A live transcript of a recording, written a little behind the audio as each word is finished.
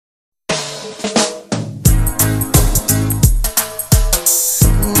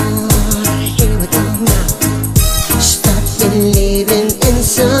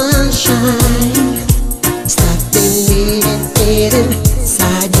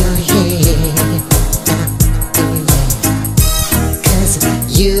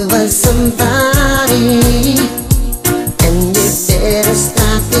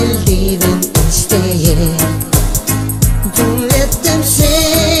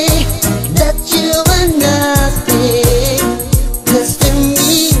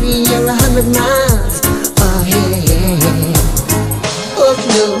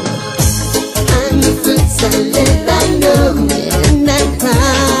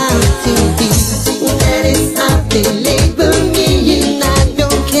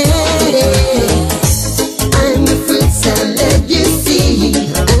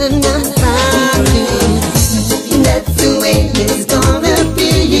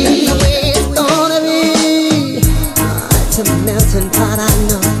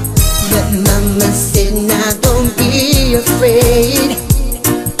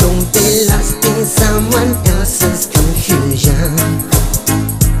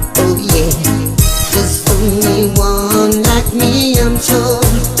Oh yeah, there's only one like me, I'm sure.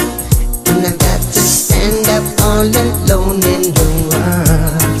 And I've got to stand up all alone in the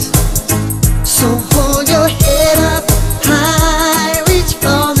world. So hold your head up high, reach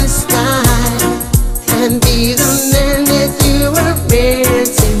for the sky, and be the man that you were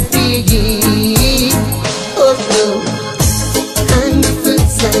meant to be. Oh no, I'm a fruit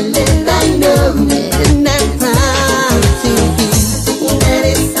salad, I know, and I'm proud to be. That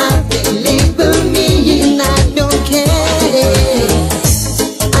is how they label me, and I don't care.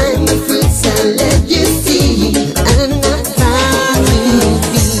 I'm a fruit salad, you see, I'm not proud to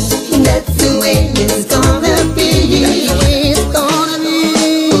be. That's the way it's gonna be. That's the way it's gonna be.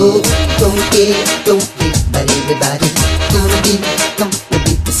 Oh, don't be by everybody. Gonna be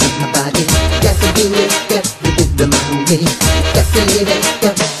with my body. Got to do it